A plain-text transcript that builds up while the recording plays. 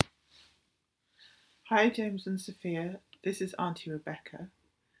Hi, James and Sophia. This is Auntie Rebecca.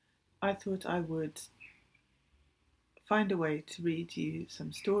 I thought I would find a way to read you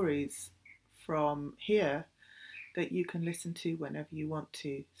some stories from here that you can listen to whenever you want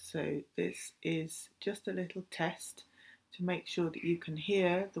to. So, this is just a little test to make sure that you can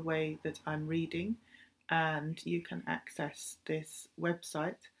hear the way that I'm reading and you can access this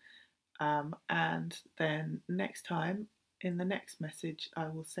website. And then next time, in the next message, I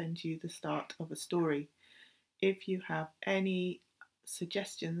will send you the start of a story. If you have any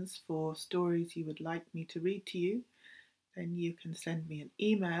suggestions for stories you would like me to read to you, then you can send me an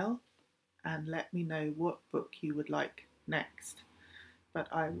email and let me know what book you would like next. But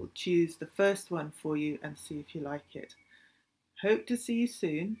I will choose the first one for you and see if you like it. Hope to see you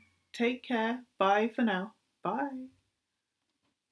soon. Take care. Bye for now. Bye.